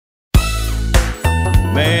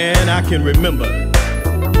I can remember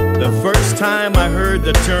the first time I heard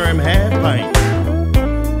the term half pint.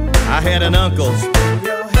 I had an uncle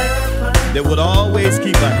that would always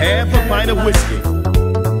keep a half a pint of whiskey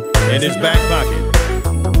in his back pocket.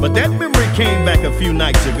 But that memory came back a few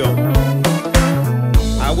nights ago.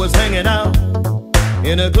 I was hanging out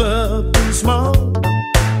in a club too small,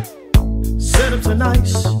 set up so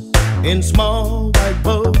nice in small white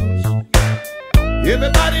bows.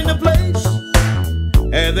 Everybody in the place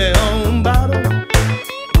had their own bottle.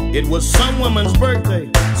 It was some woman's birthday,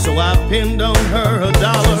 so I pinned on her $1.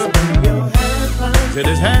 Said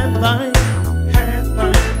it's half pint,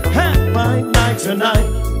 half pint night tonight.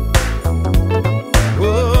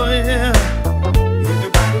 Oh yeah,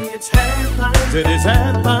 everybody, it's half pint. Said it's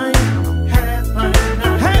half pint,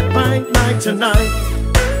 half pint night tonight.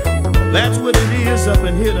 That's what it is up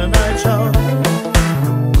in here tonight, y'all.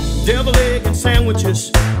 Devil egg and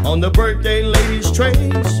sandwiches on the birthday ladies'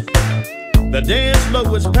 trays. The dance floor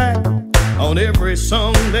was packed on every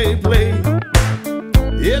song they played.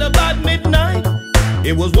 At about midnight,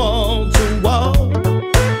 it was wall to wall.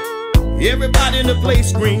 Everybody in the place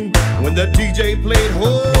screamed when the DJ played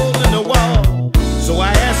Hole in the Wall. So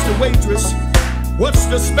I asked the waitress, what's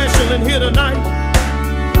the special in here tonight?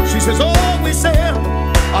 She says, oh, we sell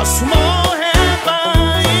a small half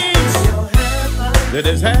pints. That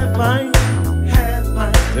is half pint,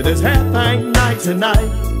 that is half pint night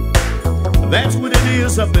tonight. That's what it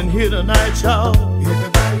is up in here tonight, y'all.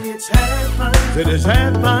 Everybody, it's half pint. That is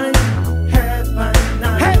half pint,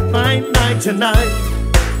 half pint night tonight.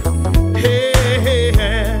 Hey, hey,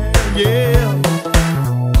 hey, yeah.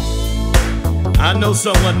 I know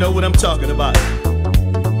someone know what I'm talking about.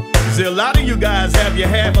 See, a lot of you guys have your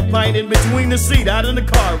half a pint in between the seat out in the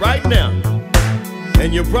car right now.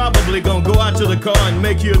 And you're probably gonna go out to the car and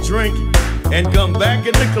make you a drink and come back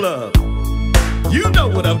in the club. You know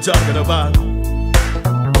what I'm talking about.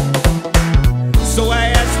 So I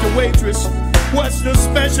asked the waitress, what's the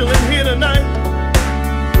special in here tonight?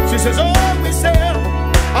 She says, oh, we sell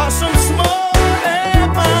some small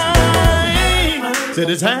half pint. Said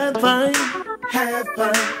it's half pint,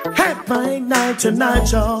 half pint night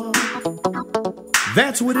tonight, y'all.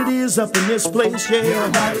 That's what it is up in this place, yeah.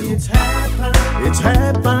 Everybody, it's half pint. It's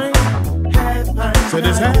half pint, said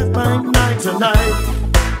it's half pint night tonight.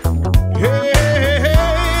 Hey, hey, hey.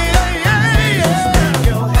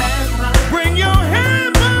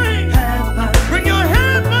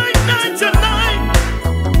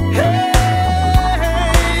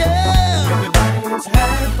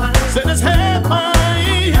 Said it's half pint,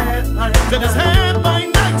 said it's half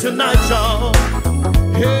pint night tonight, y'all.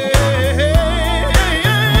 Hey, hey, hey,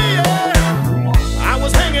 yeah. I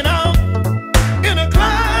was hanging out in a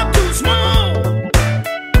club too small,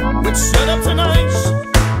 with setups and ice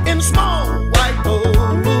in small white bowls.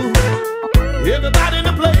 Everybody in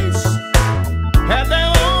the place had their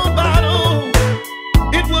own bottle.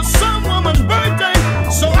 It was some woman's birthday,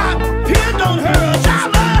 so I pinned on her $1.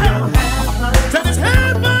 Said it's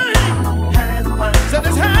half pint. Said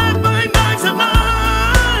it's half my night tonight.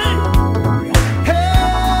 Hey,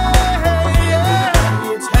 hey, yeah.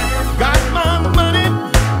 Got my money,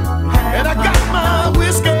 and I got my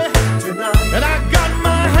whiskey, and I got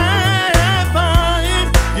my half pint.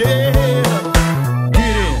 Yeah, get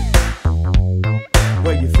in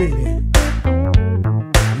where you fit in.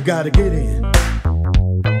 You gotta get in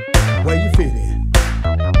where you fit in.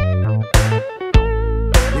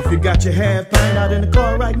 If you got your half pint out in the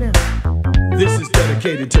car right now, this is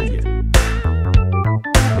dedicated to you.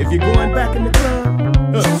 If you're going back in the club,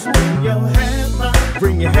 bring your half pint.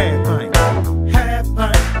 Bring your half pint. Half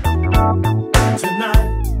pint tonight.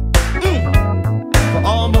 For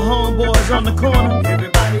all my homeboys on the corner,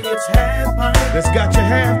 everybody, it's half pint. That's got your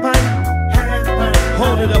half pint. Half pint.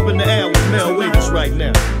 Hold it up in the air with Mel Waitress right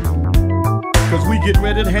now, 'cause we get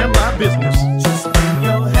ready to handle our business.